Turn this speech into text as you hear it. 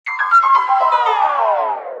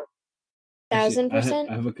1000%?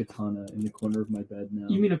 I have a katana in the corner of my bed now.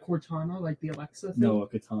 You mean a Cortana, like the Alexa thing? No, a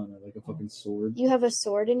katana, like a fucking sword. You have a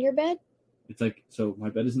sword in your bed? It's like, so my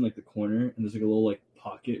bed is in like the corner, and there's like a little like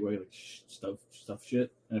pocket where I like stuff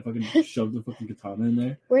shit, and I fucking shoved the fucking katana in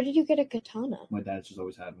there. Where did you get a katana? My dad just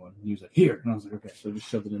always had one. He was like, here, and I was like, okay, so I just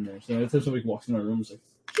shoved it in there. So every time somebody walks in our room, it's like,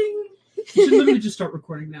 ding. You should literally just start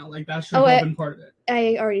recording now. Like that should have been part of it.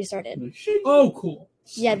 I already started. Like, Oh, cool.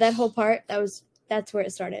 Yeah, that whole part, that's where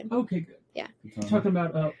it started. Okay, good. Yeah. katana. Talking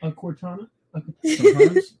about a Cortana.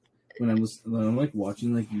 Sometimes when I'm like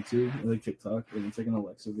watching like YouTube or like TikTok and it's like an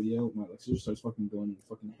Alexa video, my Alexa just starts fucking going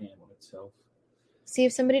fucking ham on itself. See,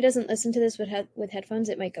 if somebody doesn't listen to this with headphones,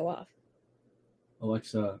 it might go off.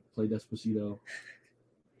 Alexa, play Despacito.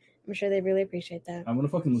 I'm sure they really appreciate that. I'm gonna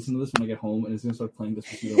fucking listen to this when I get home, and it's gonna start playing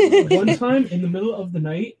Despacito. One time in the middle of the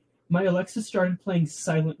night, my Alexa started playing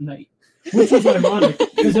Silent Night, which was ironic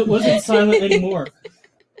because it wasn't silent anymore.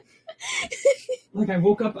 Like I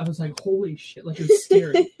woke up, I was like, "Holy shit!" Like it was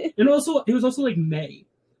scary. And also, it was also like May,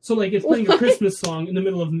 so like it's playing a Christmas song in the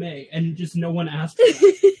middle of May, and just no one asked for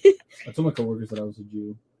that. I told my coworkers that I was a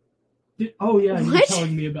Jew Oh yeah, you were What?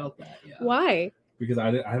 telling me about that. Yeah. Why? because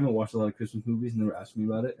I haven't watched a lot of Christmas movies, and they were asking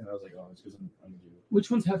me about it, and I was like, oh, it's because I'm a Jew.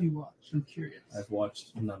 Which ones have you watched? I'm curious. I've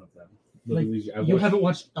watched none of them. Like, Literally, you haven't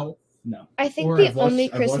watched Elf? No. I think Or the I've watched- only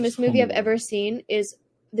I've Christmas watched movie Home I've ever Alone. seen is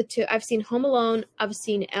the two. I've seen Home Alone. I've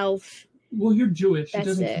seen Elf. Well, you're Jewish. That's it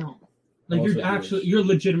doesn't it. count. Like I'm you're also actually, Jewish. you're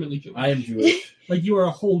legitimately Jewish. I am Jewish. Like you are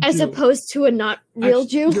a whole As Jew. opposed to a not real Actually,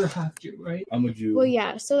 Jew. You're half Jew, right? I'm a Jew. Well,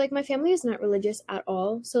 yeah. So, like, my family is not religious at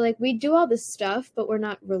all. So, like, we do all this stuff, but we're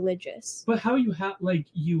not religious. But how you have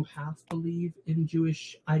believe in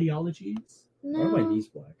Jewish ideologies? Why are my No. knees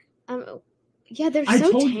black? Yeah, they're I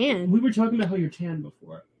so told tan. we were talking about how you're tan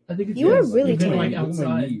before. I think it's You are because really you've been tan. like Look at my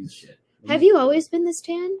outside and knees. shit. Have you always been this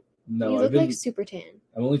tan? No, you I've look been. like super tan.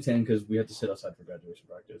 I'm only 10 because we had to sit outside for graduation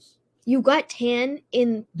practice. You got tan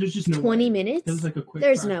in There's just no 20 way. minutes? It was like a quick.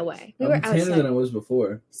 There's practice. no way. We I'm were tanner than I outside. was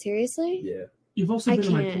before. Seriously? Yeah. You've also I been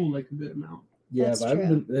in my can't. pool like a good amount. Yeah, That's but I haven't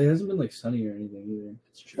true. been, it hasn't been like sunny or anything either.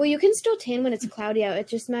 It's true. Well, you can still tan when it's cloudy out. It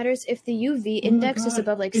just matters if the UV Oh my index is God,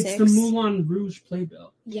 above like it's 6. the Moulin Rouge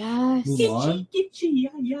playbill. Yes. Mulan? Yeah,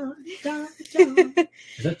 yeah.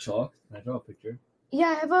 Is that chalk? Can I draw a picture? Yeah,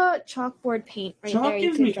 I have a chalkboard paint right Chalk there. You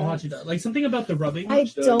gives can me draw. agita. Like something about the rubbing. I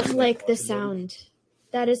Still, don't you like the watch it, sound.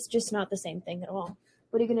 That is just not the same thing at all.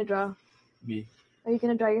 What are you going to draw? Me. Are you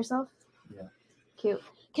going to draw yourself? Yeah. Cute.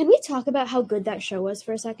 Can we talk about how good that show was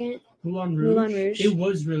for a second? Moulin Rouge. Moulin Rouge. It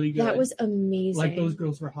was really good. That was amazing. like those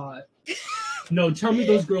girls were hot. No, tell me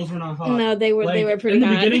those girls were not hot. No, they were. Like, They were pretty in the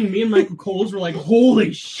hot. beginning, me and Michael Coles were like,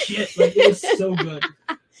 "Holy shit!" Like it was so good.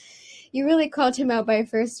 You really called him out by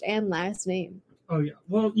first and last name. Oh yeah.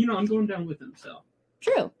 Well, you know, I'm going down with him. So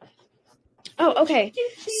True. Oh, okay.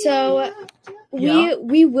 So Yeah.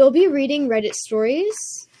 we will be reading Reddit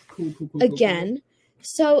stories cool. again.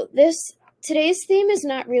 So today's theme is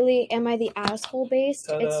not really "Am I the asshole?" based.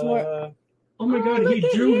 It's more. Oh my god, look he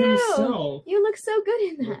at drew you. himself. You look so good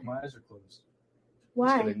in that. Look, my eyes are closed. Just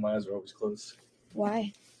Why? kidding, my eyes are always closed.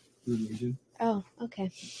 Why? Illusion. Oh, okay.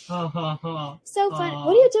 Ha ha ha. So fun. Aw.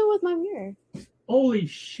 What are you doing with my mirror? Holy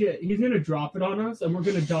shit, he's gonna drop it on us, and we're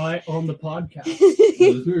gonna die on the podcast.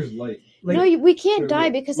 No, this mirror is light. Like, No, we can't Sure, die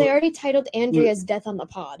look, because I look. already titled Andrea's death on the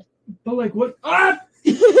pod. but like what? Ah!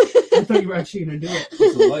 I thought you were actually gonna do it.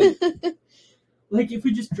 It's a light. Like if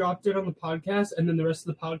we just dropped it on the podcast, and then the rest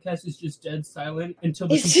of the podcast is just dead silent until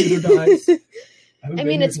the It's- computer dies. haven't I been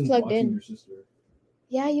mean, here it's since plugged boxing in. Your sister.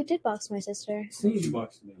 Yeah, you did box my sister. She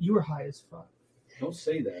boxed me. You were high as fuck. Don't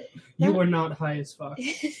say that. You were not high as fuck.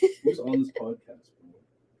 Who's on this podcast, bro?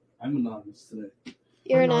 I'm anonymous today.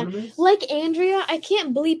 You're not. Anonymous? Like Andrea, I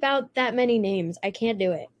can't bleep out that many names. I can't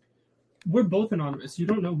do it. We're both anonymous. You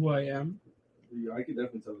don't know who I am. Yeah, I could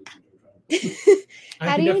definitely tell that you're trying. I How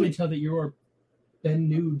can do you- definitely tell that you're Ben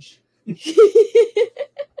Nuge.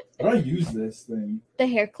 How do I use this thing? The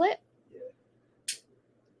hair clip? Yeah.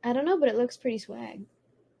 I don't know, but it looks pretty swag.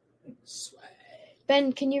 Swag.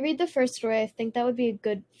 Ben, can you read the first story? I think that would be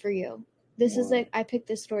good for you. This is Why? like, I picked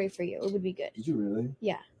this story for you. It would be good. Did you really?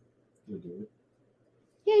 Yeah. You'll do it.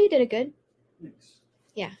 Yeah, you did it good. Thanks.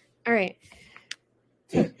 All right.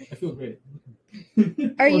 I feel great.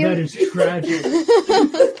 Are you? That is tragic.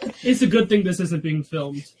 It's a good thing this isn't being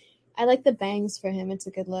filmed. I like the bangs for him. It's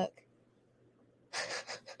a good look.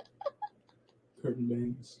 Curtain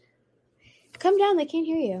bangs. Come down. They can't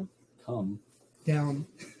hear you. Come. Down.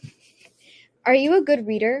 Are you a good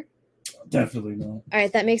reader? Definitely not. All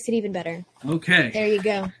right, that makes it even better. Okay. There you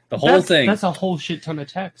go. The That's a whole shit ton of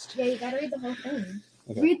text. Yeah, you gotta read the whole thing.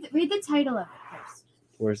 Okay. Read the title of it first.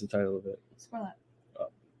 Where's the title of it? Scroll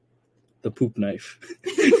up. the poop knife.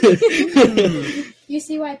 You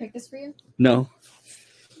see why I picked this for you? No.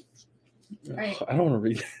 Right. I don't want to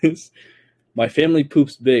read this. My family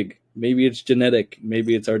poops big. Maybe it's genetic.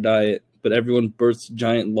 Maybe it's our diet. But everyone births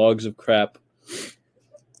giant logs of crap.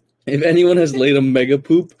 If anyone has laid a mega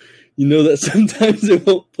poop, you know that sometimes it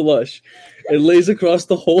won't flush. It lays across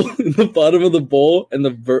the hole in the bottom of the bowl, and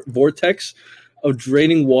the vortex of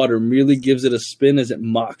draining water merely gives it a spin as it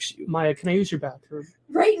mocks you. Maya, can I use your bathroom?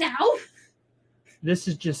 Right now? This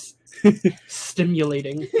is just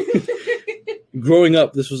stimulating. Growing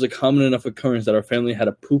up, this was a common enough occurrence that our family had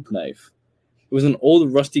a poop knife. It was an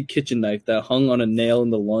old rusty kitchen knife that hung on a nail in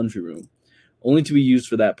the laundry room, only to be used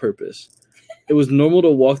for that purpose. It was normal to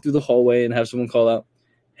walk through the hallway and have someone call out,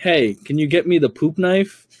 "Hey, can you get me the poop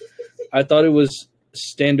knife?" I thought it was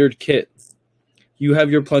standard kit. You have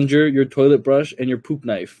your plunger, your toilet brush, and your poop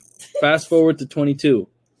knife. Fast forward to 22.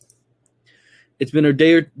 It's been a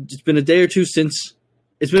day or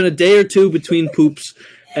two between poops,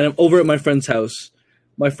 and I'm over at my friend's house.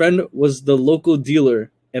 My friend was the local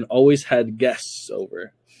dealer and always had guests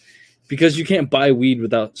over. Because you can't buy weed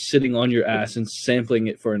without sitting on your ass and sampling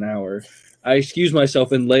it for an hour, I excuse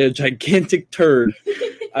myself and lay a gigantic turd.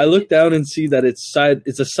 I look down and see that it's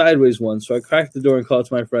a sideways one, so I crack the door and call it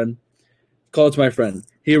to my friend.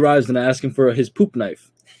 He arrives and I ask him for his poop knife.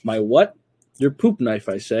 My what? Your poop knife,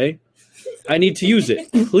 I say. I need to use it,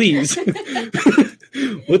 please.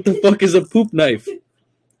 What the fuck is a poop knife?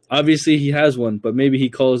 Obviously he has one, but maybe he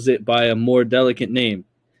calls it by a more delicate name.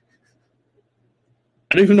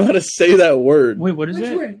 I don't even know how to say that word. Wait, what is Which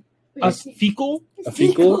it? word? A fecal? A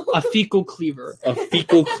fecal? A fecal cleaver. A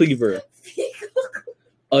fecal cleaver.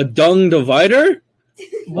 A dung divider?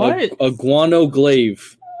 What? A guano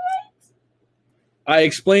glaive. I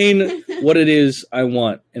explain what it is I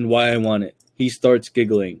want and why I want it. He starts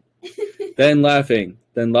giggling. Then laughing.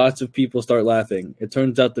 Then lots of people start laughing. It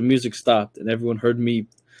turns out the music stopped and everyone heard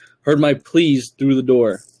my pleas through the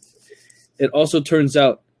door. It also turns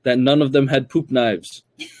out that none of them had poop knives.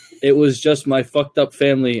 It was just my fucked up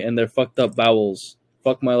family and their fucked up bowels.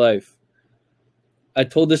 Fuck my life. I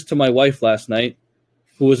told this to my wife last night,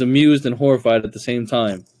 who was amused and horrified at the same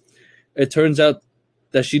time. It turns out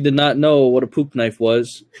that she did not know what a poop knife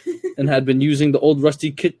was and had been using the old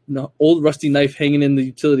rusty knife hanging in the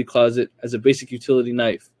utility closet as a basic utility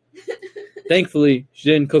knife. Thankfully, she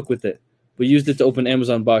didn't cook with it, but used it to open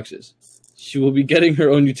Amazon boxes. She will be getting her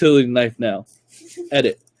own utility knife now.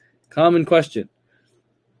 Edit. Common question.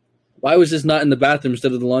 Why was this not in the bathroom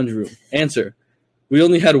instead of the laundry room? Answer. We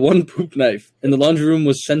only had one poop knife, and the laundry room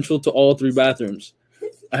was central to all 3 bathrooms.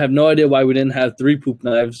 I have no idea why we didn't have 3 poop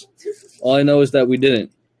knives. All I know is that we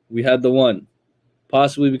didn't. We had the one.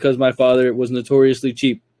 Possibly because my father was notoriously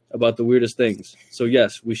cheap about the weirdest things. So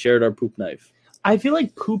yes, we shared our poop knife. I feel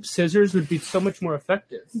like poop scissors would be so much more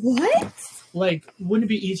effective. What? Like, wouldn't it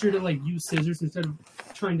be easier to, like, use scissors instead of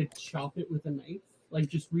trying to chop it with a knife? Like,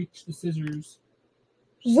 just reach the scissors.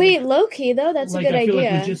 Wait, low key though, that's like, a good I feel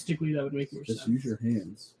idea. like logistically that would make more Just sense. use your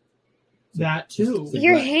hands. That too. It's like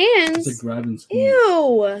Your It's hands? like grab and squeeze.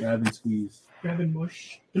 Ew. Grab and squeeze. Grab and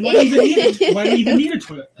mush. And why do you even need a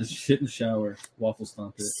toilet? Just shit in the shower. Waffle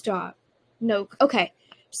stomp it. Stop. No. Okay.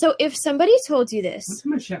 So if somebody told you this. What's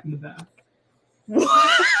my chat in the bath?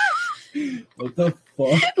 What the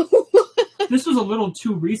fuck? This was a little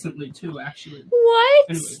too recently too, actually. What?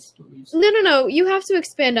 Anyways, No. You have to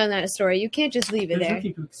expand on that story. You can't just leave it there's there.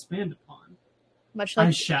 nothing to expand upon. Much I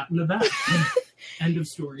like. shat in the bath. End of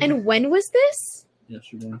story. And when was this?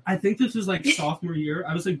 Yesterday. I think this was like sophomore year.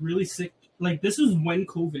 I was like really sick. Like this was when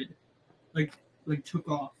COVID, like took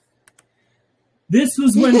off. This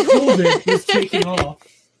was when COVID was taking off.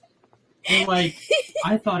 And like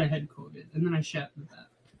I thought I had COVID, and then I shat in the bath.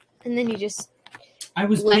 And then you just. I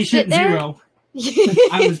was Left patient it there? 0.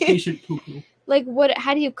 I was patient poo poo. Like what?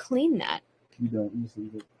 How do you clean that? You don't. You just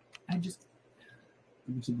leave it. I just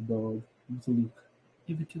Give it to the dog. Give it to Luke.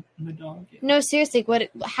 give it to my dog. Yeah. No, seriously. What?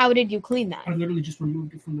 How did you clean that? I literally just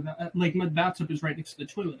removed it from the bath. Like my bathtub is right next to the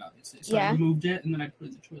toilet, obviously. So Yeah. I removed it and then I put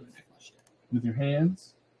it in the toilet and I flushed it. With your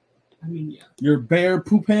hands? I mean, yeah. Your bare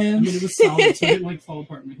poop I hands? mean, it was solid, so it didn't like fall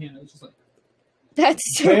apart in my hand. I was just like, That's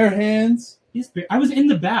so. Bare hands? yes, I was in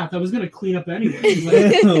the bath. I was gonna clean up anyway.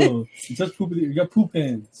 Like, Ew. You touch poop with you got poop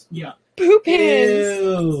hands. yeah. Poop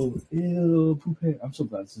hands. Ew, poop hands. I'm so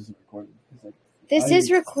glad this isn't recorded. It's like, This I-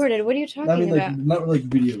 is recorded. What are you talking I mean, about? like, not like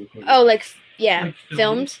video recording. Oh, like yeah, Like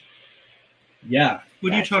filmed. Yeah.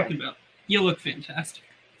 What are you Gotcha. talking about? You look fantastic.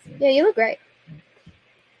 Yeah, you look great.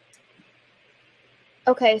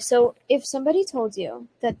 Okay, so if somebody told you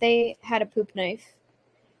that they had a poop knife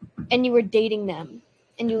and you were dating them,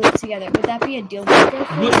 and you live together, would that be a deal breaker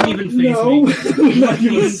for Wouldn't you? even phase No, me. I'm not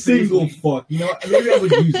giving a Wouldn't phase single me. fuck. You know, maybe I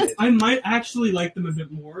would use it. I might actually like them a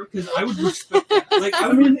bit more because I would respect that. Like I I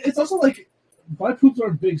would. mean, it's also like my poops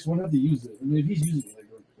aren't big, so I don't have to use it. I mean, if he's using it, like,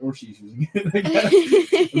 or she's using it, I guess.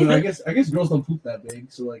 I mean, I guess girls don't poop that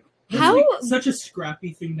big, so like. It's How- like such a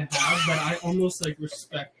scrappy thing to have that I almost like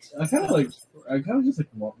respect. I kind of just like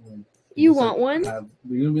want one. You Just, want one? They're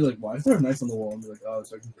gonna be like, why is there a knife on the wall? And be like, oh,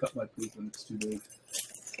 so I can cut my poop when it's too big.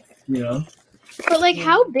 You know, But like,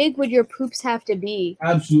 how big would your poops have to be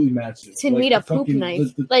absolutely massive. to Like, need a the poop fucking-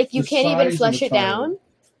 knife? the- Like, you the can't size even of flush a it child.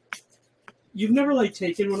 down. You've never like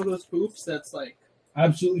taken one of those poops that's like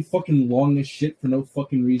Absolutely fucking long as shit for no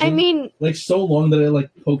fucking reason. I mean, like so long that it like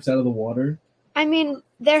pokes out of the water.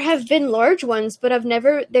 there have been large ones, but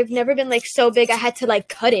they've never been like so big I had to like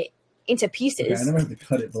cut it into pieces. Okay, I never had to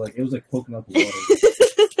cut it, but like it was like poking out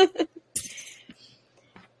the water.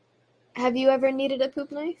 Have you ever needed a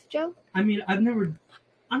poop knife, Joe? I mean I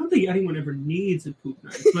don't think anyone ever needs a poop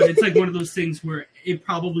knife, but it's like one of those things where it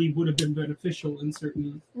probably would have been beneficial in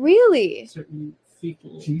certain Really?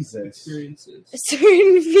 fecal Jesus. experiences.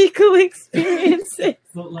 Certain fecal experiences.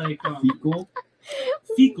 But like Fecal?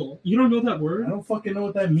 fecal, you don't know that I word? don't fucking know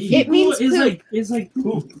what that means. It means Fecal poop. is like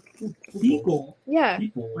poop. Fecal, Yeah.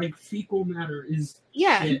 People. like fecal matter is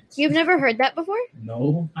Yeah. shit. You've never heard that before?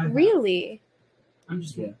 No. I have. Really? I'm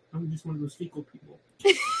just Yeah. one of those fecal people.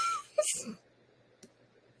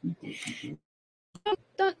 People.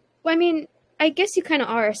 Well, I mean, I guess you kind of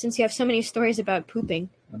are since you have so many stories about pooping.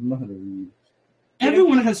 I don't know how to read.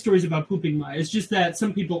 Everyone has stories about pooping, Maya. It's just that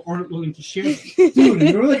some people aren't willing to share them. Dude, you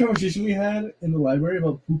remember that conversation we had in the library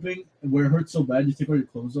about pooping, where it hurts so bad you take all your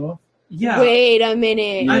clothes off? Yeah. Wait a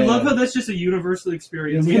minute. Yeah. I love how that's just a universal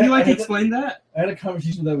experience. Yeah, Can you I like had explain that? I had a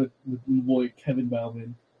conversation with that with my boy Kevin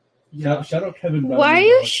Bauman. Yeah. Shout out Kevin Bauman. Why are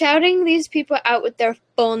you dog. shouting these people out with their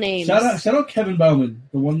full names? Shout out Kevin Bauman,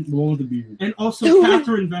 the one with the beard, And also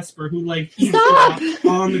Catherine Vesper, who like Stop! eavesdropped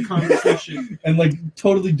on the conversation. and like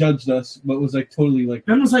totally judged us, but was like totally like,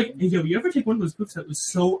 And was like, hey, yo, you ever take one of those poops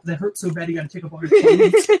that hurt so bad you gotta take off all your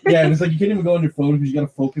clothes? yeah, and it's like you can't even go on your phone because you gotta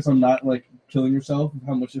focus on not like killing yourself and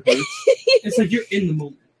how much it hurts. It's like you're in the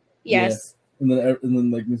moment. Yes. and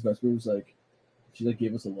then like Miss Vesper was like, she like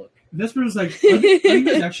gave us a look. Vesper was like, are you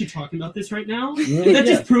guys actually talking about this right now? And that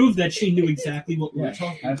just proved that she knew exactly what we were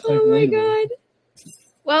talking about. Hashtag Oh my relatable. god.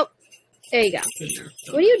 Well, there you go.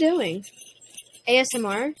 What are you doing?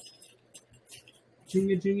 ASMR?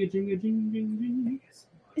 Jinga, jinga, jinga, jinga,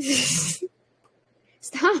 jinga.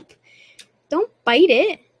 Stop. Don't bite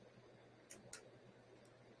it.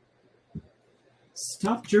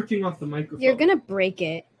 Stop jerking off the microphone. You're gonna break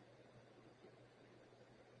it.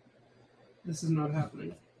 This is not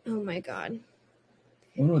happening. Oh my god.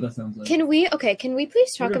 I wonder what that sounds like. Can we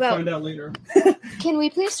please We're talk gonna about find out later.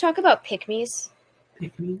 pick-me's?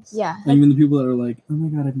 Pick-me's? Yeah. I mean, the people that are like, oh my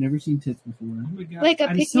god, I've never seen tits before. Oh my god. Like a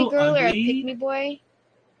I'm pick-me so girl or a ugly. pick-me boy?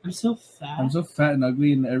 I'm so fat. I'm so fat and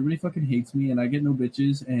ugly, and everybody fucking hates me, and I get no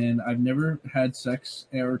bitches, and I've never had sex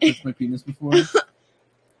or touched my penis before.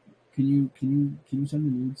 Can you send me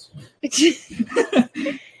nudes?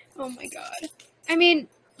 Oh my god. I mean,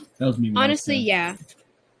 That was me. when I was honestly, 10. yeah.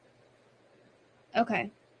 Okay.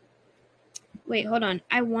 Wait, hold on.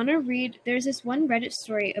 I want to read. There's this one Reddit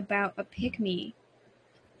story about a pick-me,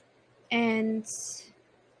 and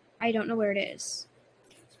I don't know where it is.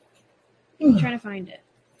 I'm trying to find it.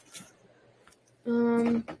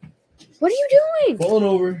 What are you doing? Falling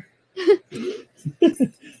over.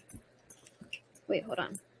 Wait, hold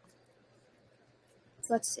on.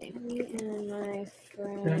 Let's see. Me and my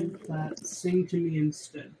Ben friend. Platt, sing to me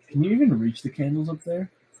instead. Can you even reach the candles up there?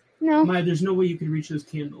 No, Maya, there's no way you could reach those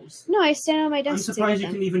candles. no, I stand on my I'm desk to get surprised you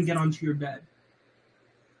them. can even get onto your bed.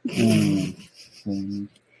 Oh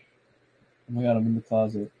my god, I'm in the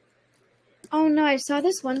closet. Oh no, I saw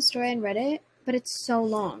this one story on Reddit, but it's so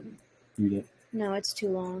long. Read it. No, it's too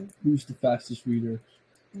long. Who's the fastest reader?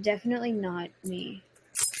 Definitely not me.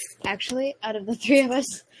 Actually, out of the three of us,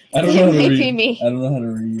 I don't know how it to might read. be me. I don't know how to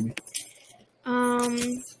read.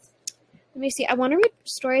 Let me see. I want to read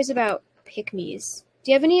stories about pick-me's.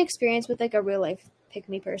 Do you have any experience with like a real life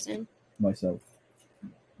pick-me person? Myself.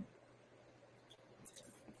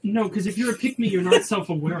 No, because if you're a pick-me, you're not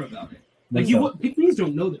self-aware about it. Like Myself. pick-me's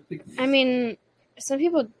don't know that pick-me. I mean, some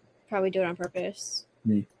people probably do it on purpose.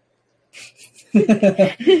 Me.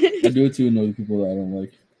 I do it to annoy people that I don't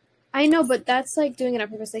like. I know, but that's like doing it on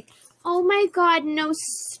purpose. Like, oh my god, no,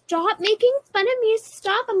 stop making fun of me.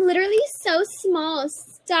 Stop. I'm literally so small.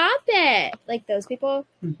 Stop it. Like those people.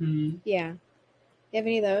 Mm-hmm. Yeah. You have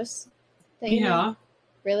any of those? That you know? Yeah.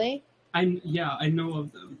 Really? I know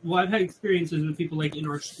of them. Well, I've had experiences with people like in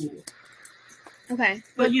our school, Okay.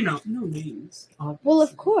 but no names. Well, Obviously.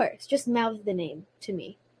 of course. Just mouth the name to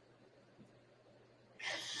me.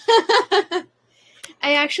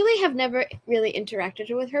 I actually have never really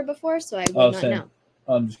interacted with her before, so I would not same. know.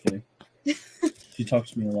 Oh, I'm just kidding. She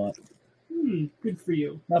talks to me a lot. Good for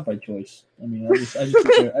you. Not by choice. I mean, I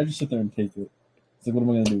just sit there and take it. It's like, what am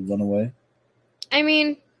I gonna do? Run away? I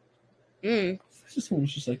mean, It's just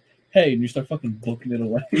someone's just like, hey, and you start fucking booking it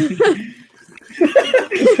away.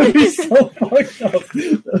 That'd be so fucked up.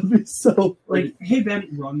 That'd be so Like, hey, Ben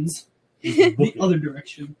runs Book the it. other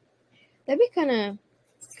direction. that'd be kind of.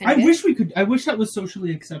 I wish we could. I wish that was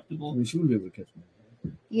socially I acceptable. mean, she wouldn't be able to catch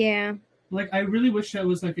me. Yeah. Like, I really wish that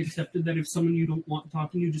was like accepted. That if someone you don't want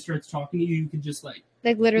talking to you just starts talking to you, you could just like.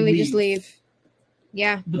 Like literally just Leave. leave.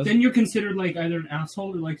 Yeah. But That's- then you're considered like either an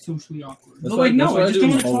asshole or like socially awkward. That's But why- like, that's no, why I just do don't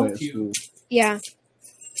in want to the hallway talk at to you. school. Yeah.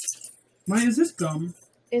 Why is this gum?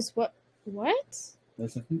 Is what? What?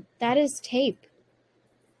 That's I think. That is tape.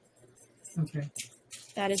 Okay,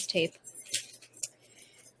 That is tape.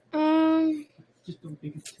 just don't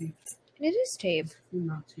think it's tape. It is tape.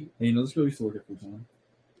 Not tape. Hey, this girl used to work at Food Town.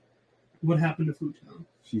 What happened to Food Town?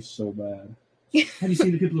 She's so bad. Have you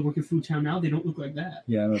seen the people that work at Food Town now? They don't look like that.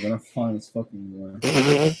 Yeah, I know, they're not fine as fucking anymore.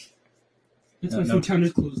 That's Yeah, why no. Food Town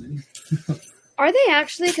is closing. Are they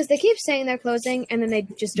actually? Because they keep saying they're closing and then they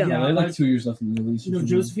just don't. Yeah, Yeah, they have like I- 2 years left in the lease. or No,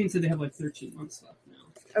 something. Josephine said they have like 13 months left now.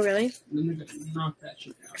 Oh, really? And then they're gonna knock that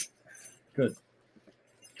shit down. Good.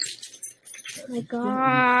 Oh my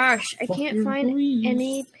gosh. I can't Fucking find please.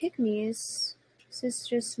 any pick-me's. This is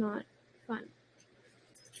just not fun.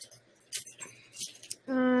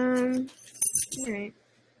 Alright.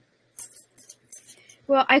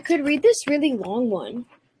 Well, I could read this really long one.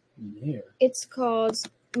 Yeah. It's called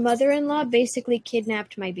Mother-in-Law Basically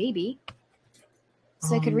Kidnapped My Baby.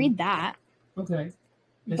 So I could read that. Okay.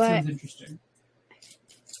 That But- sounds interesting.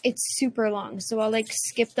 It's super long, so I'll like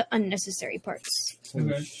skip the unnecessary parts.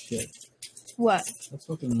 Holy Okay. shit. What? That's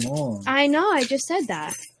fucking long. I know, I just said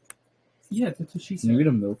that. Yeah, that's what she Can you said. read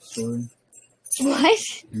a MILF story? What?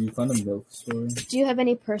 Can you find a MILF story? Do you have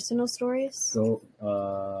any personal stories? Go,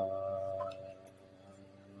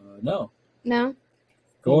 no. No?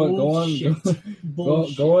 Go on, Bullshit. go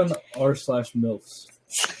Bullshit. on r/MILFs.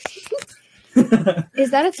 Is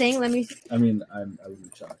that a thing? Let me. I mean, I would be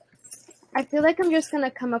shocked. I feel like I'm just gonna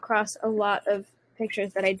come across a lot of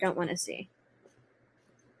pictures that I don't want to see.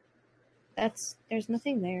 There's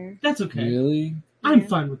nothing there. That's okay. Really? I'm Yeah.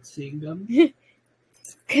 fine with seeing them.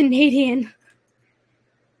 Canadian.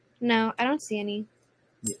 No, I don't see any.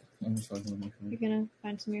 I'm just talking about my You're phone. gonna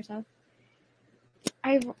find some yourself.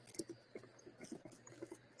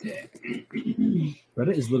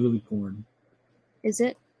 Reddit is literally porn. Is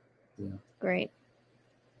it? Yeah. Great.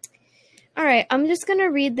 All right, I'm just gonna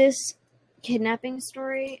read this kidnapping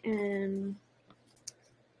story, and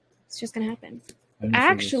it's just gonna happen. I have no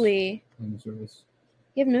Actually, service.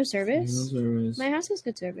 you have no I have no service. service. My house has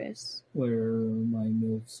good service. Where are my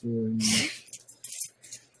MILF stories?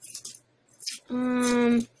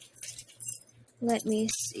 Let me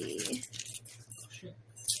see. Shit.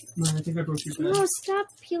 Man, I think I broke your bed. No, stop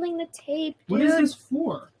peeling the tape, dude. What is this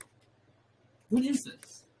for? What is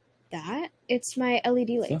this? That? It's my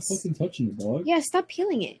LED Stop lights. fucking touching it, dog. Yeah, stop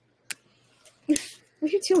peeling it. What are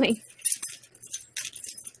you doing?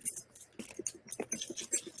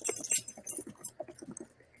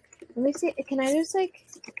 Let me see. Can I just like?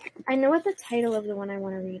 I know what the title of the one I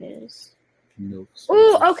want to read is. MILF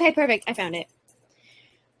stories. Oh, okay, perfect. I found it.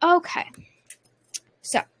 Okay.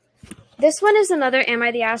 So, this one is another Am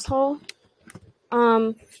I the Asshole?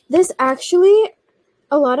 This actually,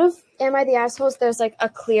 a lot of Am I the Assholes, there's like a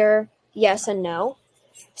clear yes and no.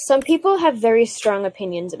 Some people have very strong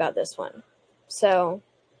opinions about this one. So,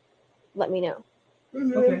 let me know.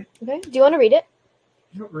 Okay. Okay? Do you want to read it?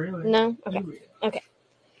 Not really. No? Okay. You read it.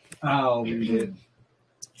 I'll read it.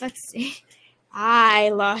 Let's see. I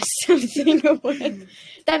lost something away.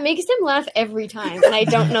 That makes him laugh every time, and I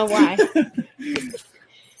don't know why.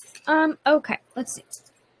 Okay, let's see.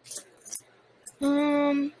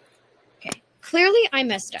 Okay. Clearly I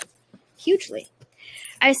messed up. Hugely.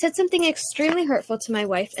 I said something extremely hurtful to my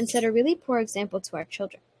wife and set a really poor example to our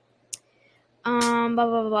children. Blah, blah,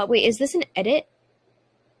 blah, blah. Wait, is this an edit?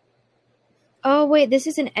 Oh, wait, this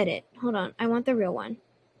is an edit. Hold on. I want the real one.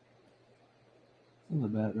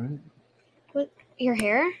 Not bad, right? Your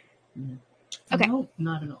hair? Okay. No,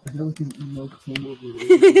 not at all. I feel like an emo came over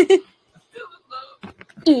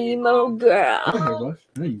Emo girl. hairbrush.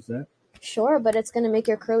 Can I use that? Sure, but it's going to make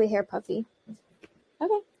your curly hair puffy. Okay.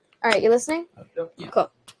 All right, you listening? Yeah.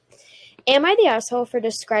 Cool. Am I the asshole for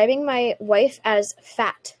describing my wife as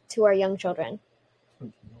fat to our young children?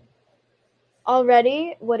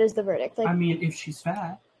 Already, what is the verdict? I mean, if she's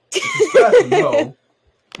fat, No.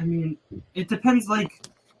 I mean, it depends. Like,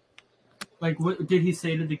 what did he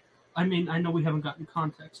say to the? I mean, I know we haven't gotten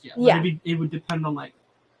context yet. Yeah. But it would depend on like,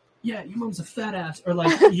 yeah, your mom's a fat ass, or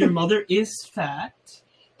like your mother is fat.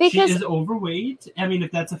 Because she is overweight. I mean,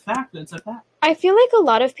 if that's a fact, that's a fact. I feel like a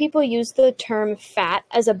lot of people use the term fat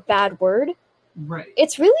as a bad word. Right.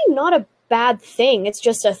 It's really not a bad thing. It's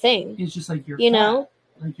just a thing. It's just like you're You fat. know?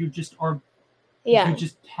 Like you just are. Yeah. You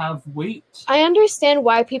just have weight. I understand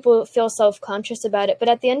why people feel self-conscious about it, but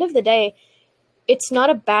at the end of the day, it's not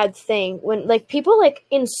a bad thing when like people like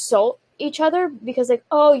insult each other because like,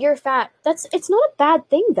 oh, you're fat. It's not a bad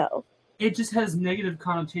thing though. It just has negative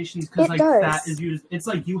connotations because It like does. fat is used. It's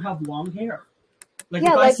like you have long hair. Like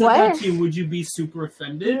Yeah, if I like said what? that to you, would you be super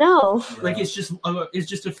offended? No, Like it's just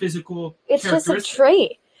a physical. it's just a characteristic.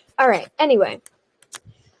 trait. All right. Anyway,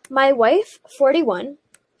 my wife, 41,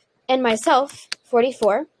 and myself,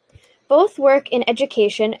 44, both work in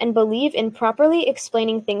education and believe in properly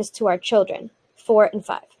explaining things to our children, 4 and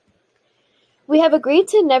 5. We have agreed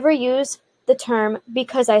to never use the term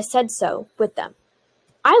because I said so with them.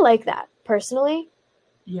 I like that, personally.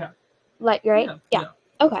 Yeah. Like, right? Yeah.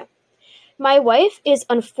 Okay. My wife is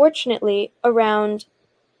unfortunately around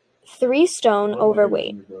 3 stone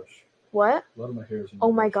overweight. What? A lot of my hair is in Oh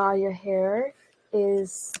the my brush. god, your hair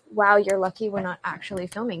is... Wow, you're lucky we're not actually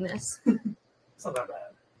filming this. It's not that bad.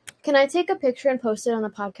 Can I take a picture and post it on the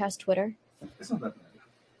podcast Twitter? It's not that bad.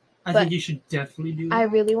 I But- think you should definitely do that. I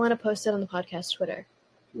really want to post it on the podcast Twitter.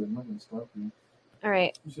 Dude, I'm not gonna stop you. All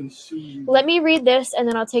right. I'm just gonna sue you. Let me read this and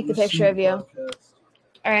then I'll take the I'm gonna picture sue of you. podcast.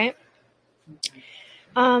 All right.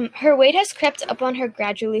 Her weight has crept up on her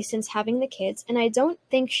gradually since having the kids, and I don't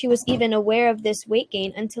think she was even aware of this weight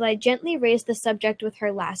gain until I gently raised the subject with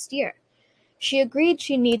her last year. She agreed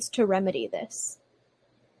she needs to remedy this.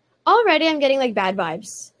 Already I'm getting like bad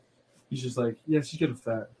vibes. He's just like, yeah, she's getting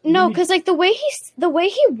fat. No, because like the way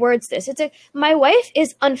he words this, it's like my wife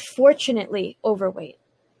is unfortunately overweight.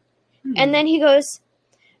 And then he goes,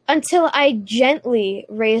 until I gently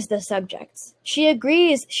raise the subject. She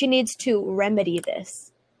agrees she needs to remedy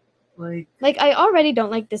this. like Like, I already don't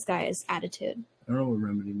like this guy's attitude. I don't know what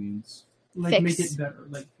remedy means. make Fix. it better.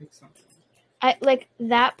 Like fix something. I like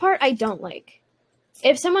that part I don't like.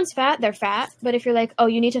 If someone's fat, they're fat. But if you're like, oh,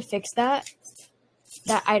 you need to fix that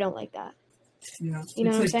I don't like that. Yeah. You know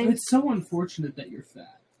it's what I'm saying? It's so unfortunate that you're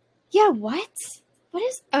fat. Yeah, what? What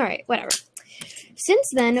is... Alright, whatever. Since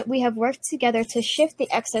then, we have worked together to shift the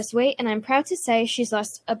excess weight, and I'm proud to say she's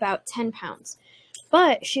lost about 10 pounds.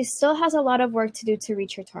 But she still has a lot of work to do to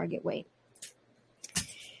reach her target weight.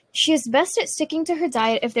 She is best at sticking to her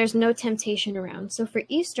diet if there's no temptation around, so for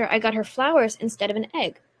Easter, I got her flowers instead of an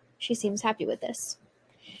egg. She seems happy with this.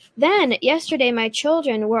 Then, yesterday, my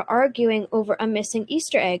children were arguing over a missing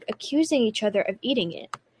Easter egg, accusing each other of eating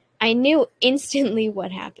it. I knew instantly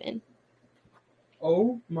what happened.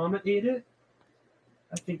 Oh, Mama ate it.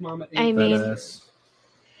 I think Mama ate I it. mean- Badass.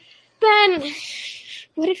 Ben,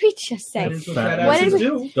 what did we just say? That is what Fat fat What asses did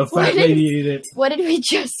do. The What fat did- lady ate it. What did we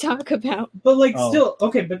just talk about? But like, Oh. still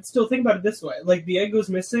okay. But still, think about it this way: like the egg goes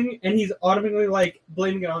missing, and he's automatically like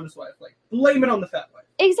blaming it on his wife. Like, blame it on the fat wife.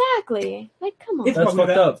 Exactly. Like, come on. It's That's probably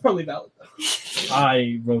fucked valid. up. It's probably valid though.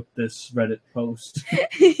 I wrote this Reddit post.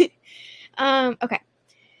 Okay.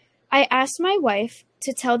 I asked my wife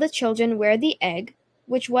to tell the children where the egg,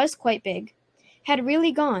 which was quite big, had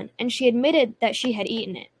really gone, and she admitted that she had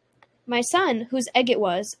eaten it. My son, whose egg it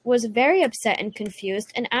was very upset and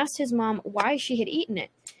confused and asked his mom why she had eaten it.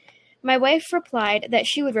 My wife replied that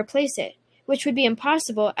she would replace it, which would be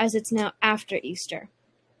impossible as it's now after Easter.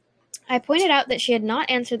 I pointed out that she had not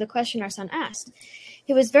answered the question our son asked.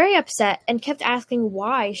 He was very upset and kept asking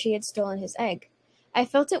why she had stolen his egg. I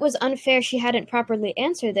felt it was unfair she hadn't properly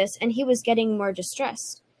answered this, and he was getting more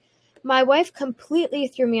distressed. My wife completely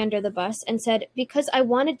threw me under the bus and said, because I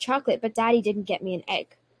wanted chocolate, but Daddy didn't get me an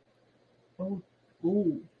egg. Oh,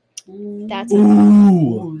 ooh, ooh. That's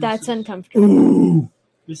Ooh. That's uncomfortable. Ooh.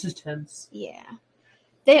 This is tense. Yeah.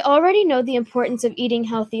 They already know the importance of eating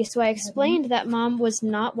healthy, so I explained that Mom was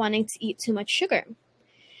not wanting to eat too much sugar.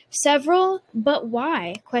 Several "but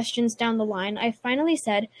why" questions down the line, I finally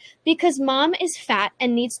said, because Mom is fat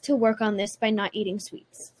and needs to work on this by not eating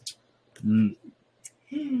sweets. Mm.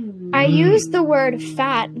 I use the word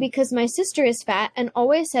fat because my sister is fat and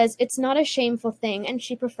always says it's not a shameful thing and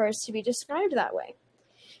she prefers to be described that way.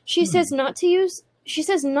 She says not to use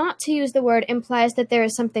the word implies that there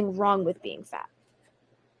is something wrong with being fat.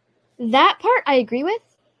 That part I agree with,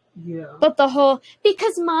 Yeah. But the whole,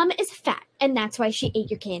 because mom is fat and that's why she ate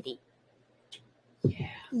your candy. Yeah.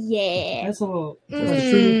 Yeah. That's all. That's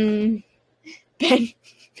true. Ben.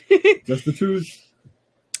 Just the truth.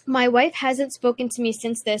 My wife hasn't spoken to me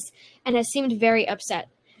since this and has seemed very upset.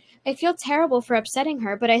 I feel terrible for upsetting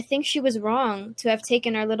her, but I think she was wrong to have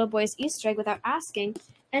taken our little boy's Easter egg without asking,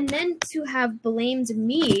 and then to have blamed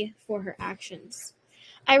me for her actions.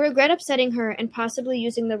 I regret upsetting her and possibly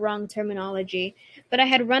using the wrong terminology, but I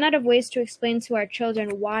had run out of ways to explain to our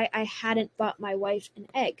children why I hadn't bought my wife an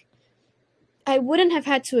egg. I wouldn't have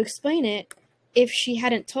had to explain it if she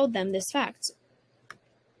hadn't told them this fact.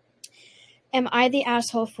 Am I the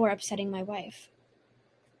asshole for upsetting my wife?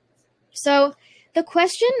 So, the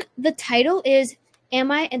question, the title is,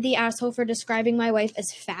 am I the asshole for describing my wife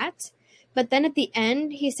as fat? But then at the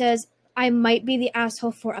end, he says, I might be the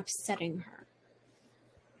asshole for upsetting her.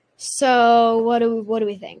 So, what do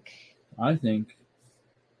we think? I don't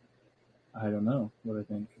know what I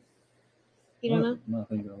think. You don't know? I'm not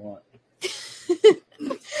thinking a lot.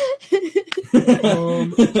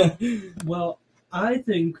 Well, I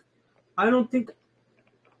don't think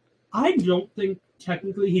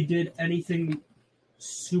technically he did anything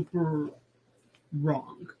super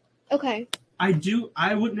wrong. Okay. I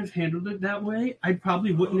wouldn't have handled it that way. I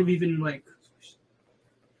probably wouldn't have even like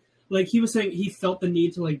he was saying he felt the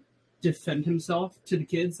need to like defend himself to the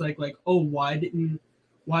kids, like, oh, why didn't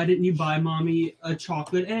you buy mommy a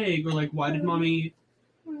chocolate egg? Or like, why did mommy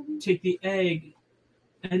take the egg?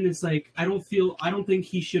 And it's like, I don't think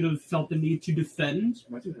he should have felt the need to defend.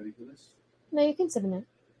 Am I too heavy for this? No, you can sit in it.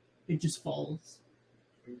 It just falls.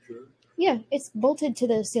 Are you sure? Yeah, it's bolted to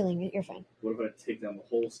the ceiling. You're fine. What if I take down the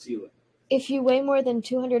whole ceiling? If you weigh more than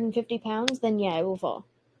 250 pounds, then yeah, it will fall.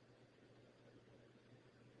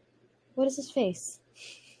 What is his face?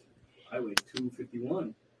 I weigh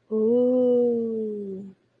 251.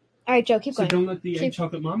 Ooh. All right, Joe, keep So going. don't let the egg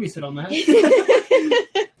chocolate mommy sit on that.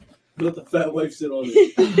 Let the fat wife sit on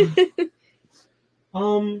it.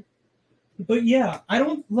 But yeah, I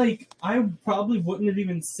probably wouldn't have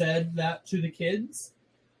even said that to the kids.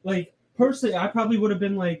 Like, personally, I probably would have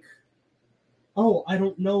been like, oh, I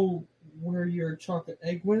don't know where your chocolate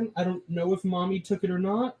egg went. I don't know if mommy took it or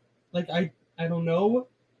not. Like, I don't know.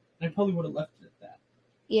 I probably would have left it at that.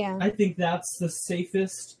 Yeah. I think that's the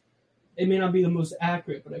safest. It may not be the most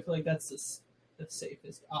accurate, but I feel like that's the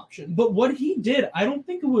safest option. But what he did, I don't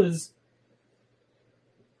think it was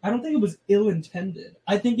ill-intended.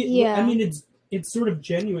 I think I mean, it's sort of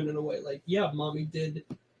genuine in a way. Like, yeah, mommy did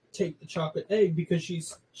take the chocolate egg because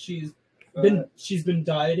she's been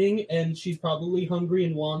dieting and she's probably hungry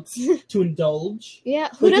and wants to indulge. Yeah,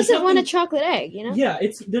 who Like, doesn't want a chocolate egg, you know? Yeah,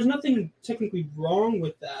 there's nothing technically wrong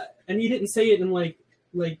with that. And he didn't say it in like,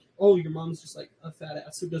 oh, your mom's just like a fat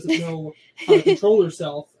ass who doesn't know how to control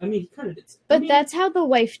herself. I mean, he kind of did. But that's how the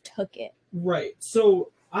wife took it. Right.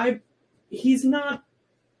 So I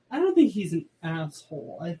don't think he's an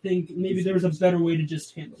asshole. I think maybe there was a better way to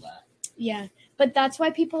just handle that. Yeah, but that's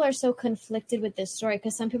why people are so conflicted with this story,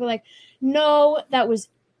 because some people are like, no, that was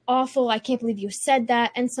awful. I can't believe you said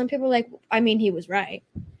that. And some people are like, I mean, he was right.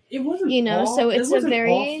 It wasn't, you know, so it's a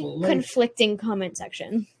very awful. Like, conflicting comment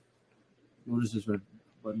section. What does this red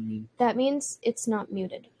button mean? That means it's not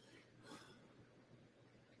muted.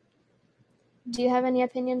 Do you have any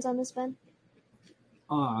opinions on this, Ben?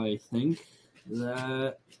 I think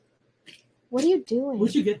that... What are you doing?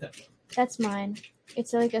 where'd you get that from? That's mine.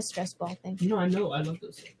 It's like a stress ball thing. No, I know. I love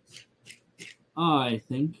those things. I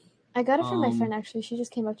think... I got it from my friend, actually. She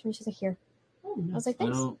just came up to me. She's like, here. Oh, I no. was like, I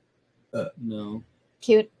thanks. don't... no.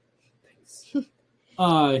 Cute. Thanks.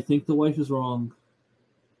 I think the wife is wrong.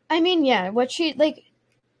 I mean, yeah,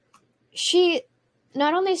 she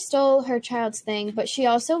not only stole her child's thing, but she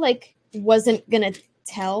also, like, wasn't gonna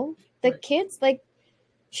tell the Right. kids. Like,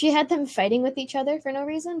 she had them fighting with each other for no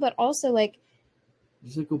reason, but also, like,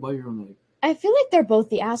 Just like, go buy your own egg. I feel like they're both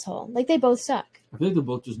the asshole. Like, they both suck. I feel like they're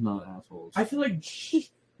both just not assholes. I feel like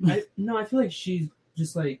I feel like she's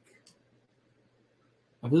just like,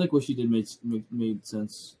 I feel like what she did made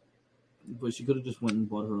sense. But she could have just went and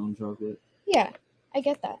bought her own chocolate. Yeah, I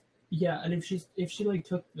get that. yeah. And if she like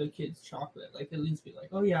took the kid's chocolate, like, at least be like,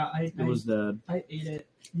 oh yeah, It was that. I ate it.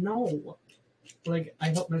 No, like, I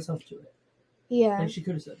helped myself to it. Yeah. Like, she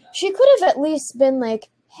could have said that. She could have at least been like,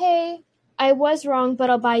 hey, I was wrong, but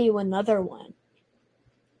I'll buy you another one.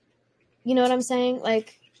 You know what I'm saying?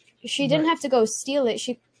 Like, she didn't Right. have to go steal it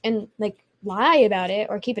and like lie about it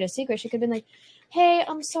or keep it a secret. She could have been like, hey,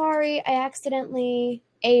 I'm sorry, I accidentally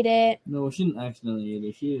ate it. No, she didn't accidentally eat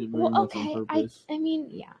it. She ate it very Well, much okay, on purpose. I mean,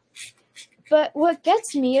 yeah. But what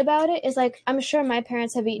gets me about it is, like, I'm sure my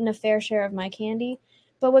parents have eaten a fair share of my candy,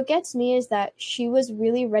 But what gets me is that she was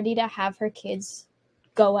really ready to have her kids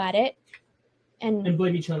go at it And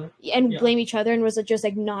blame each other. and Yeah. blame each other and was just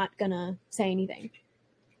like not gonna say anything.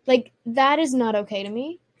 Like, that is not okay to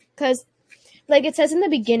me. Because, like it says in the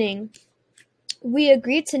beginning, we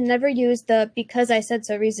agreed to never use the because I said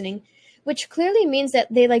so reasoning, which clearly means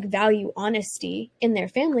that they like value honesty in their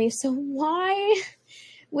family. So why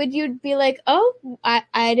would you be like, oh, I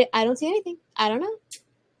don't see anything. I don't know. Do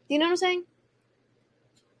you know what I'm saying?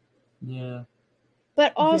 Yeah.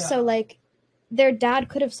 But also, Yeah. like, their dad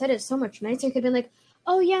could have said it so much nicer. He could have been like,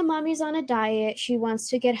 oh, yeah, mommy's on a diet. She wants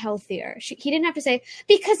to get healthier. He didn't have to say,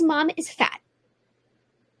 because mom is fat.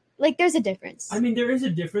 Like, there's a difference. I mean, there is a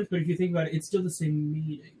difference, but if you think about it, it's still the same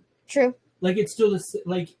meaning. True. Like it's still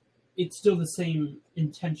it's still the same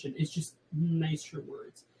intention. It's just nicer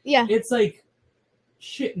words. Yeah. It's like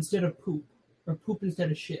shit instead of poop, or poop instead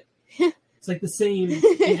of shit. It's like the same.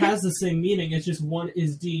 It has the same meaning. It's just one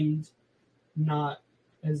is deemed not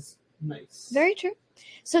as nice. Very true.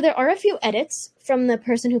 So there are a few edits from the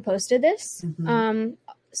person who posted this. Mhm.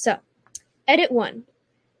 So, edit 1.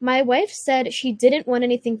 My wife said she didn't want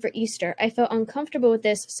anything for Easter. I felt uncomfortable with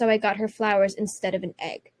this, so I got her flowers instead of an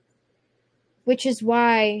egg. Which is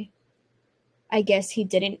why I guess he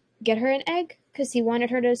didn't get her an egg, because he wanted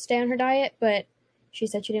her to stay on her diet, but she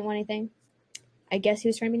said she didn't want anything. I guess he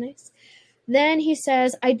was trying to be nice. Then he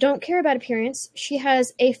says, I don't care about appearance. She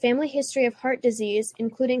has a family history of heart disease,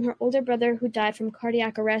 including her older brother who died from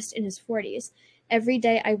cardiac arrest in his 40s. Every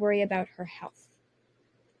day I worry about her health.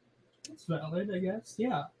 It's valid, I guess.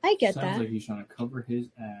 Yeah. I get Sounds that. like he's trying to cover his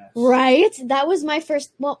ass. Right? That was my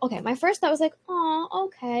first. Well, okay. My first thought was like, oh,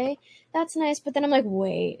 okay. That's nice. But then I'm like,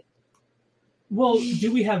 wait. Well,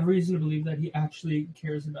 do we have reason to believe that he actually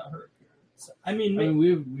cares about her appearance? I mean, We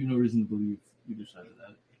have no reason to believe either side of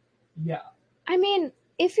that. yeah. I mean,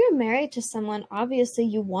 if you're married to someone, obviously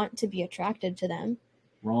you want to be attracted to them.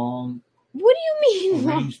 Wrong. What do you mean?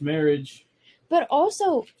 wrong? Arranged marriage. But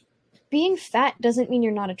also, being fat doesn't mean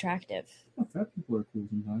you're not attractive. Oh, fat people are cool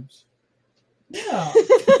sometimes. Yeah.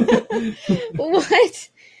 What?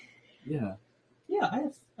 Yeah. Yeah,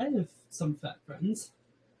 I have some fat friends,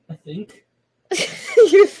 I think.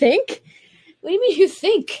 You think? What do you mean you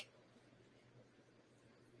think?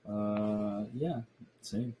 Yeah.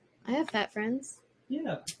 Same. I have fat friends.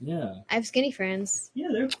 Yeah. Yeah. I have skinny friends. Yeah,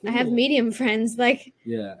 they're cool. I have medium friends. Like,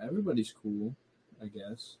 Yeah. Everybody's cool, I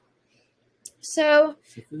guess. so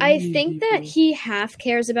Except for the I mean think that people. he half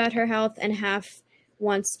cares about her health and half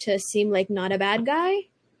wants to seem like not a bad guy.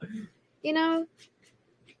 You know?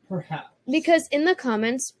 Perhaps. Because in the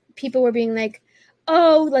comments, people were being like,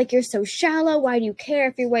 oh, like, you're so shallow. Why do you care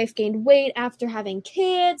if your wife gained weight after having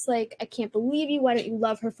kids? Like, I can't believe you. Why don't you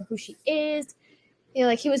love her for who she is? You know,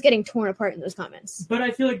 like, he was getting torn apart in those comments. But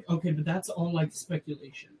I feel like, okay, but that's all like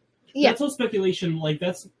speculation. Yeah. That's all speculation. Like,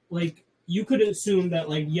 that's like, you could assume that,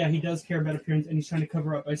 like, yeah, he does care about appearance and he's trying to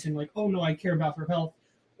cover up by saying, like, oh no, I care about her health.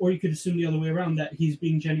 Or you could assume the other way around, that he's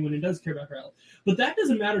being genuine and does care about her health. But that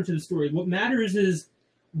doesn't matter to the story. What matters is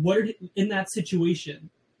in that situation,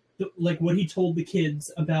 like what he told the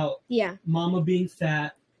kids about Yeah. Mama being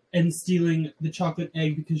fat and stealing the chocolate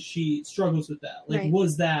egg because she struggles with that. Like, Right.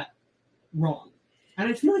 was that wrong? And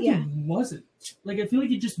I feel like Yeah. it wasn't. Like, I feel like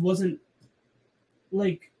it just wasn't,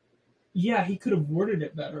 like, yeah, he could have worded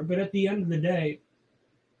it better, but at the end of the day,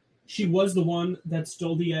 she was the one that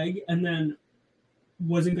stole the egg and then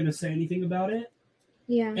wasn't going to say anything about it.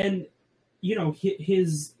 Yeah. And, you know,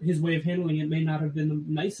 his way of handling it may not have been the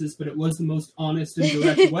nicest, but it was the most honest and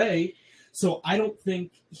direct way. So I don't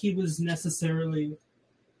think he was necessarily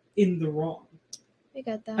in the wrong. I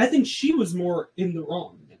got that. I think she was more in the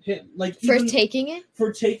wrong than him. Like, For even taking it?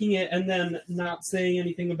 for taking it and then not saying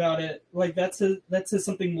anything about it, like that says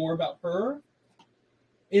something more about her.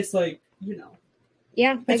 It's like, you know,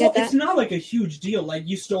 Yeah, I it's, get it's that. not like a huge deal. Like,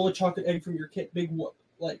 you stole a chocolate egg from your kid, big whoop.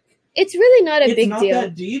 Like, It's really not a it's big not deal.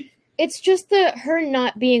 that deep. It's just her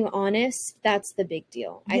not being honest. That's the big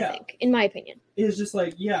deal, I Yeah. think, in my opinion. It's just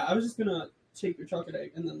like, yeah, I was just gonna take your chocolate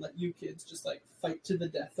egg and then let you kids just like fight to the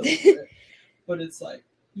death over it. But it's like,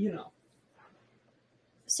 you know,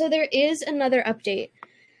 So there is another update.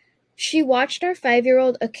 She watched our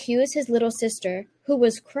 5-year-old accuse his little sister, who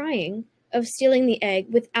was crying, of stealing the egg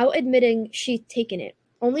without admitting she'd taken it.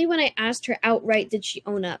 Only when I asked her outright did she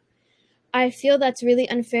own up. I feel that's really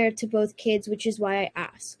unfair to both kids, which is why I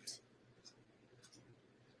asked.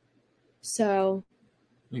 So,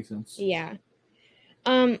 Makes sense. yeah.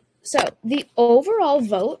 So the overall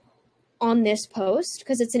vote on this post,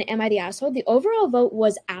 because it's an Am I the Asshole? The overall vote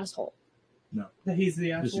was asshole. that he's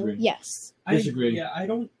the asshole. Disagree. Yes. Disagree. Yeah, I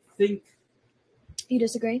don't think. You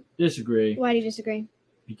disagree? Disagree. Why do you disagree?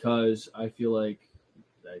 because I feel like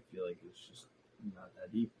it's just not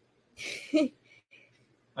that deep.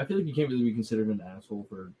 I feel like you can't really be considered an asshole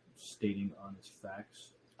for stating honest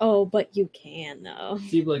facts. Oh, but you can though.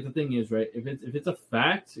 See, but like the thing is, right? If it's a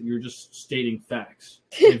fact, you're just stating facts.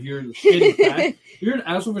 If you're stating facts, if you're an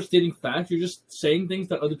asshole for stating facts. You're just saying things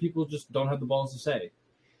that other people just don't have the balls to say.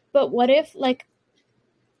 But what if like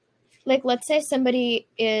let's say somebody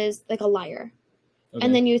is like a liar, Okay.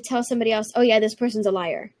 and then you tell somebody else, "Oh yeah, this person's a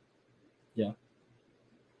liar." Yeah.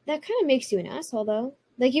 That kind of makes you an asshole, though.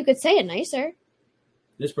 Like you could say it nicer.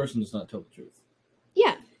 This person does not tell the truth.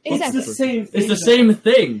 Yeah, exactly. It's the same thing. It's the same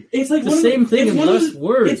thing. It's like the same thing in less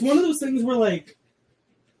words. It's one of those things where, like,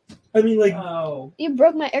 I mean, like, Oh. You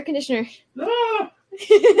broke my air conditioner. ah,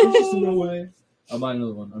 there's just no way. I'll buy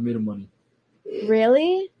another one. I made him money.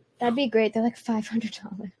 Really? That'd be great. They're like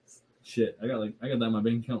 $500. Shit, I got that in my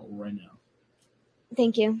bank account right now.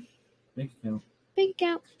 Thank you. Bank account. Bank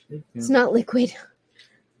account. Bank It's account. not liquid.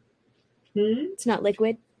 Hmm? It's not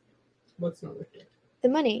liquid. What's not like that? The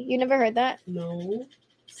money. You never heard that? No.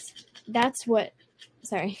 That's what.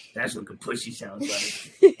 Sorry. That's what Kapushy sounds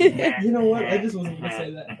like. You know what? I just wasn't going to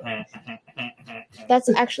say that. That's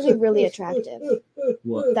actually really attractive.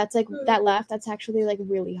 What? That's like that laugh. That's actually like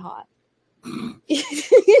really hot.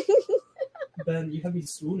 Ben, you have me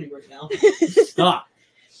swooning right now. Stop.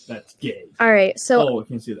 That's gay. All right. So Oh, I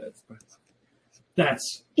can't see that.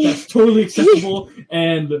 That's totally acceptable.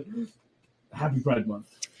 And happy Pride Month.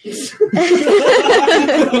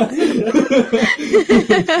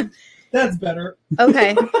 That's better.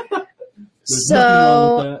 okay. There's nothing wrong with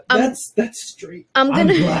So that. That's straight. I'm I'm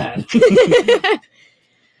gonna glad.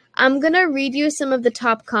 I'm gonna read you some of the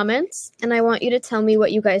top comments, and I want you to tell me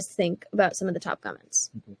what you guys think about some of the top comments.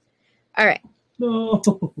 Okay. All right. No.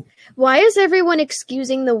 Why is everyone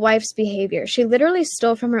excusing the wife's behavior? She literally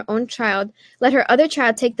stole from her own child, let her other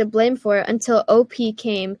child take the blame for it until OP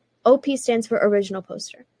came. OP stands for original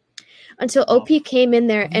poster. Until OP came in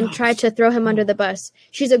there and tried to throw him under the bus.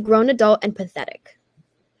 She's a grown adult and pathetic.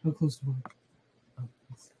 How close to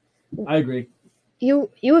I agree. You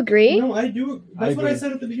agree? No, I do. That's what I agree.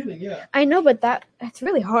 said at the beginning, yeah. I know, but that's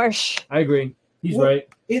really harsh. I agree. He's Well- right.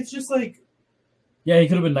 It's just like, Yeah, he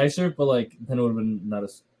could have been nicer, but like then it would have been not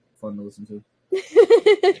as fun to listen to.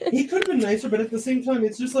 he could have been nicer, but at the same time,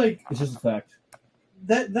 it's just like, It's just a fact.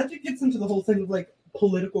 that just gets into the whole thing of, like,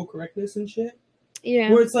 political correctness and shit.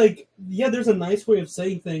 Yeah. Where it's like, yeah, there's a nice way of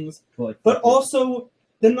saying things, But but also,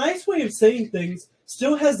 the nice way of saying things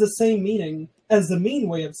still has the same meaning as the mean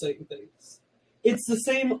way of saying things. It's the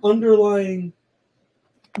same underlying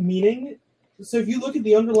meaning. So if you look at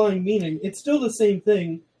the underlying meaning, it's still the same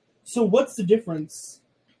thing. So what's the difference?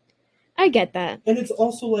 I get that. And it's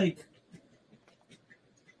also like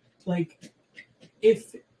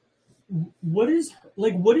if what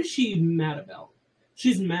is she mad about?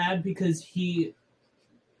 She's mad because he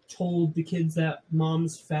told the kids that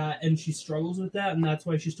mom's fat and she struggles with that and that's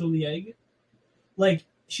why she stole the egg. Like,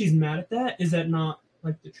 she's mad at that? Is that not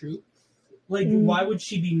like the truth? Like, why would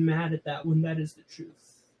she be mad at that when that is the truth?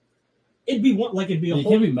 It'd be a you whole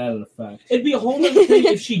can't be mad at a fact. it'd be a whole other thing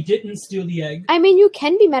if she didn't steal the egg. I mean, you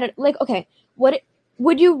can be mad at, like, okay, what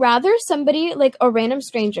would you rather somebody, like a random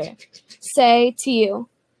stranger, say to you,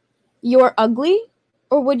 "You're ugly,"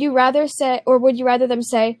 or would you rather them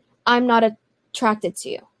say, "I'm not attracted to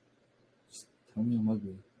you"? Tell me I'm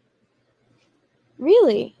ugly.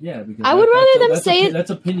 Really? Yeah, because I would rather them say it.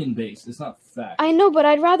 That's opinion based. It's not fact. I know, but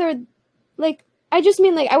I'd rather, like, I just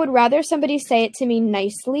mean, like, I would rather somebody say it to me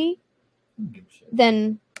nicely I don't give a shit.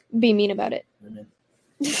 than be mean about it.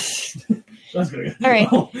 That's gonna All right,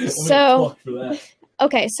 so- fuck for that.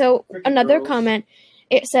 Okay, so Freaking another girls. comment.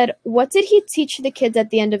 It said, "What did he teach the kids at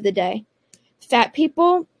the end of the day? Fat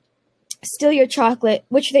people steal your chocolate,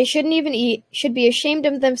 which they shouldn't even eat, should be ashamed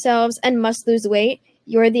of themselves, and must lose weight.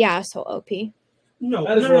 You're the asshole, OP." No,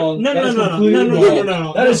 That is no, wrong. No, That no, is no, no, completely no, no, wrong. no, no,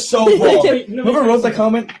 no. That is so wrong. Whoever wrote that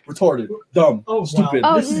comment, retarded, dumb, Oh, wow. stupid.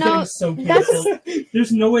 Oh, This is no, getting so that's- canceled.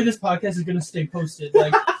 There's no way this podcast is gonna stay posted.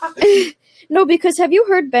 Like, No, because have you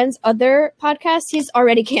heard Ben's other podcast? He's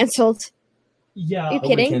already canceled. yeah. You Nobody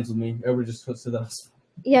kidding? canceled me. Everybody just said that.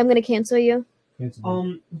 Yeah, I'm gonna cancel you. Canceled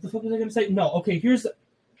me. What the fuck was I gonna say? No. Okay.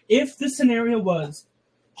 If the scenario was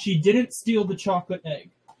she didn't steal the chocolate egg,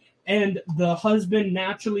 and the husband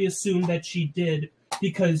naturally assumed that she did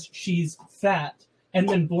because she's fat, and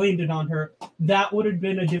then blamed it on her, that would have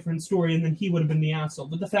been a different story, and then he would have been the asshole.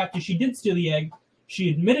 But the fact is, she did steal the egg. She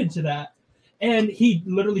admitted to that, and he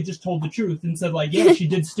literally just told the truth and said, like, yeah, she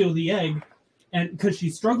did steal the egg, and because she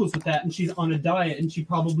struggles with that, and she's on a diet, and she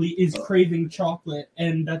probably is craving chocolate,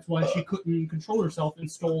 and that's why she couldn't control herself and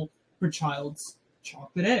stole her child's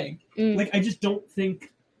chocolate egg. Mm. Like, I just don't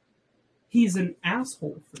think he's an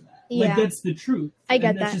asshole for that. Yeah. Like, that's the truth. I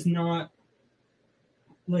get and that's that. just not,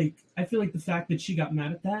 like, I feel like the fact that she got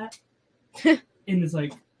mad at that and is,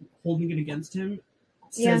 like, holding it against him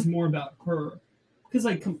says more about her. Because,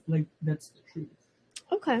 like, that's the truth.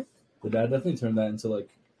 Okay. The dad definitely turned that into like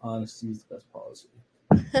honesty is the best policy.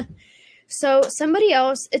 So somebody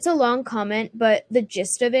else, it's a long comment, but the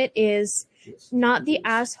gist of it is Yes. not the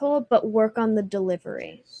asshole, but work on the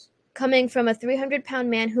delivery. Coming from a 300-pound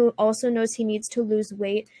man who also knows he needs to lose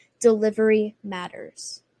weight, delivery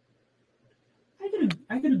matters. I could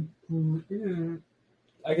agree.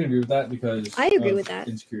 I can agree with that because I agree of with that.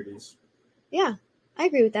 insecurities. Yeah, I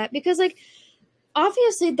agree with that because, like,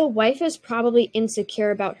 obviously the wife is probably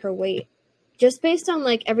insecure about her weight. Just based on,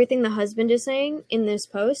 like, everything the husband is saying in this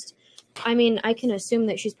post, I mean, I can assume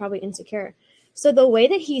that she's probably insecure. So the way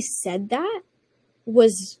that he said that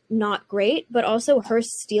was not great, but also her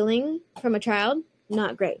stealing from a child,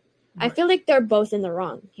 not great. I Right. feel like they're both in the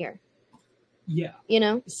wrong here, Yeah. you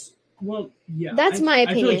know? Well, yeah. That's my I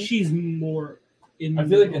feel opinion. like she's more in I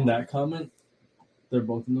feel like the in wrong. that comment, they're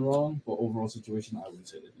both in the wrong, but overall situation, I wouldn't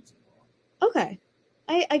say that he's in the wrong. Okay.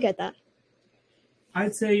 I get that.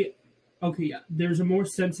 I'd say, okay, yeah, there's a more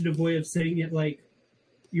sensitive way of saying it, like,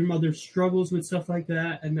 your mother struggles with stuff like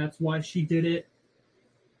that, and that's why she did it.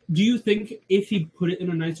 Do you think if he put it in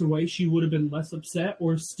a nicer way, she would have been less upset,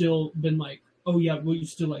 or still been like, oh yeah, well, you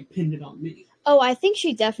still, like, pinned it on me? Oh, I think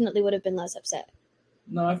she definitely would have been less upset.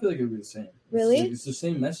 No, I feel like it would be the same. Really? It's the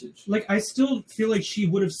same message. Like, I still feel like she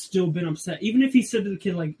would have still been upset. Even if he said to the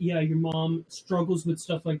kid, like, yeah, your mom struggles with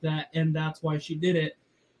stuff like that, and that's why she did it.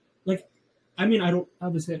 Like, I mean, I don't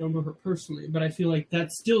know her personally, but I feel like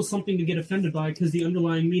that's still something to get offended by because the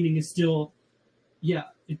underlying meaning is still, yeah,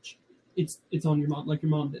 it's on your mom, like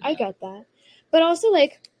your mom did. I that. get that. But also,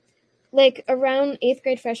 like around 8th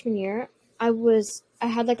grade freshman year, I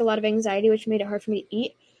had like a lot of anxiety, which made it hard for me to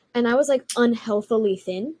eat. And I was like unhealthily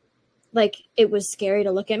thin. Like, it was scary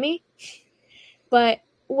to look at me. But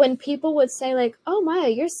when people would say like, oh, Maya,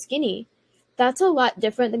 you're skinny, that's a lot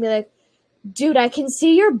different than be like, dude, I can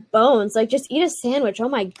see your bones. Like, just eat a sandwich. Oh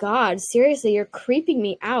my God. Seriously, you're creeping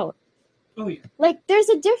me out. Oh yeah, Like, there's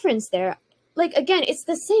a difference there. Like, again, it's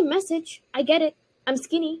the same message. I get it. I'm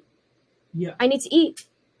skinny. yeah. I need to eat.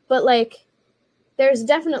 But, like, there's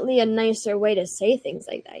definitely a nicer way to say things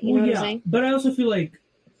like that. You know what I'm saying? But I also feel like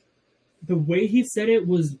the way he said it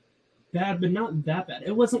was bad, but not that bad.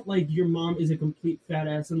 It wasn't like your mom is a complete fat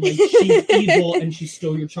ass and like she's evil and she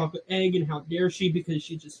stole your chocolate egg and how dare she because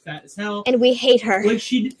she's just fat as hell. And we hate her. Like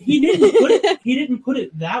he didn't put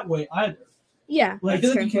it that way either. Yeah. Like, I feel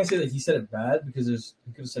like true. you can't say that he said it bad because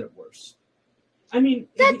he could have said it worse. I mean,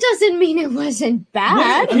 That doesn't mean it wasn't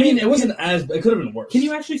bad. I mean, it wasn't as. It could have been worse. can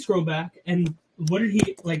you actually scroll back and what did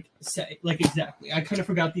he like say? Like exactly, I kind of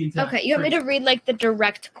forgot the exact. Okay, you want me to read, like, the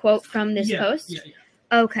direct quote from this post? Yeah.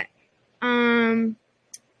 Okay.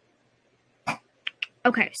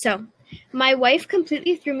 Okay, so my wife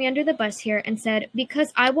completely threw me under the bus here and said,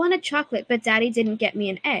 because I wanted chocolate, but daddy didn't get me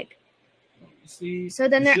an egg. See, So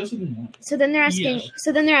then She they're also didn't want it. so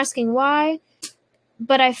then they're asking why.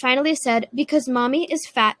 But I finally said, because mommy is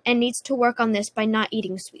fat and needs to work on this by not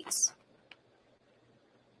eating sweets.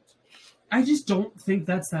 I just don't think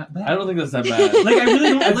that's that bad. I don't think that's that bad. Like I really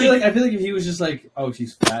don't. I feel like if he was just like, oh,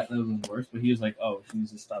 she's fat, that would have been worse. But he was like, oh, she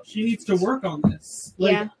needs to stop. she needs to work on this.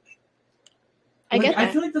 Like, Yeah. I get I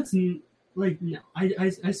that. feel like that's like no.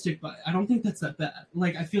 I stick by it. I don't think that's that bad.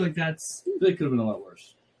 Like I feel like that's I feel like it could have been a lot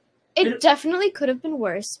worse. It definitely could have been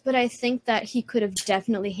worse, but I think that he could have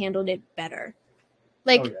definitely handled it better.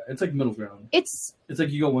 Like, Oh yeah, it's like middle ground. it's It's like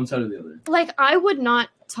you go one side or the other. like I would not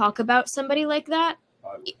talk about somebody like that,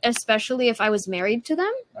 I would. especially if I was married to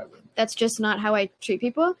them. I would. That's just not how I treat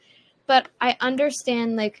people. But I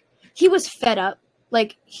understand, like, he was fed up.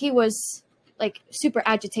 Like, he was, like, super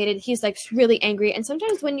agitated. He's, like, really angry. And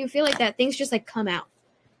sometimes when you feel like that, things just, like, come out.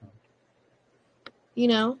 You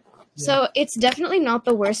know? Yeah. So it's definitely not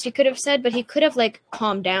the worst he could have said, but he could have, like,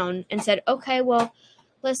 calmed down and said, okay, well,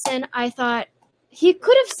 listen, I thought he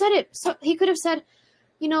could have said it. So he could have said,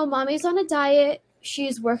 you know, mommy's on a diet.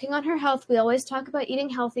 She's working on her health. We always talk about eating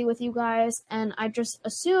healthy with you guys. And I just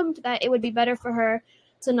assumed that it would be better for her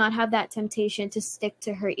to not have that temptation to stick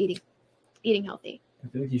to her eating healthy. I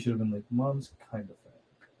feel like he should have been like, mom's kind of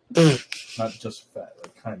fat. Not just fat,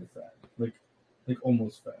 like kind of fat. Like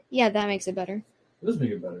almost fat. Yeah, that makes it better. It does make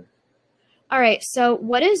it better. All right. So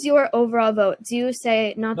what is your overall vote? Do you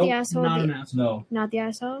say not the Nope, asshole? not an asshole. No, Not the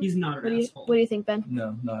asshole? He's not What an do you asshole. What do you think, Ben?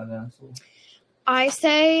 no, not an asshole. I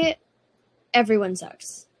say everyone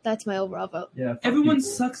sucks. That's my overall vote. Yeah. fuck Everyone people.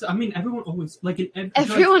 sucks. I mean, everyone always like in I feel like-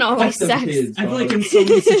 Everyone always Fuck them sucks. kids, I feel like dog. in so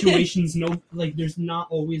many situations, no, like there's not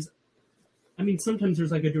always. I mean, sometimes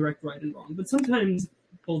there's like a direct right and wrong, but sometimes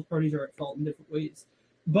both parties are at fault in different ways.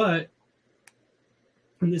 But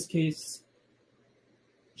in this case,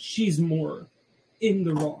 she's more in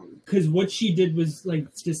the wrong because what she did was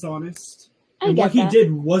like dishonest, I and get what he that.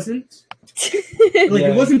 did wasn't. Like Yeah.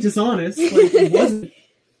 it wasn't dishonest. Like it wasn't.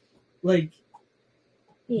 Like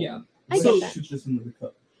yeah. I So- get that. Shoot this into the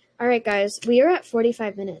cup. All right, guys, we are at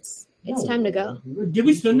 45 minutes. It's No. time to go. Did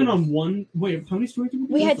we spend it on one? Wait, how many stories did we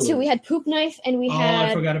do? We had two. We had poop knife, and we Oh, I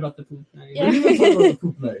had. forgot about the poop night. Yeah. We didn't even talk about the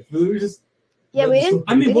poop knife. We just. Yeah, we didn't.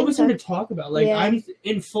 I mean, We what can was there talk- to talk about? Like, Yeah. I'm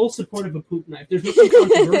in full support of a poop knife. There's nothing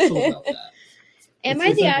controversial about that. Am It's- I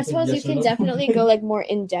it's the like a assholes? yes You or can no. definitely go like more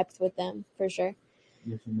in depth with them for sure.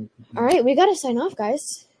 Yes, or no poop All right, we gotta sign off,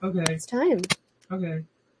 guys. Okay, It's time. okay.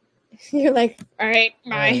 You're like, all right,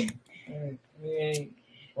 bye. knife. Alright.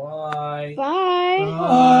 Bye. Bye.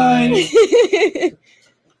 Bye. Bye.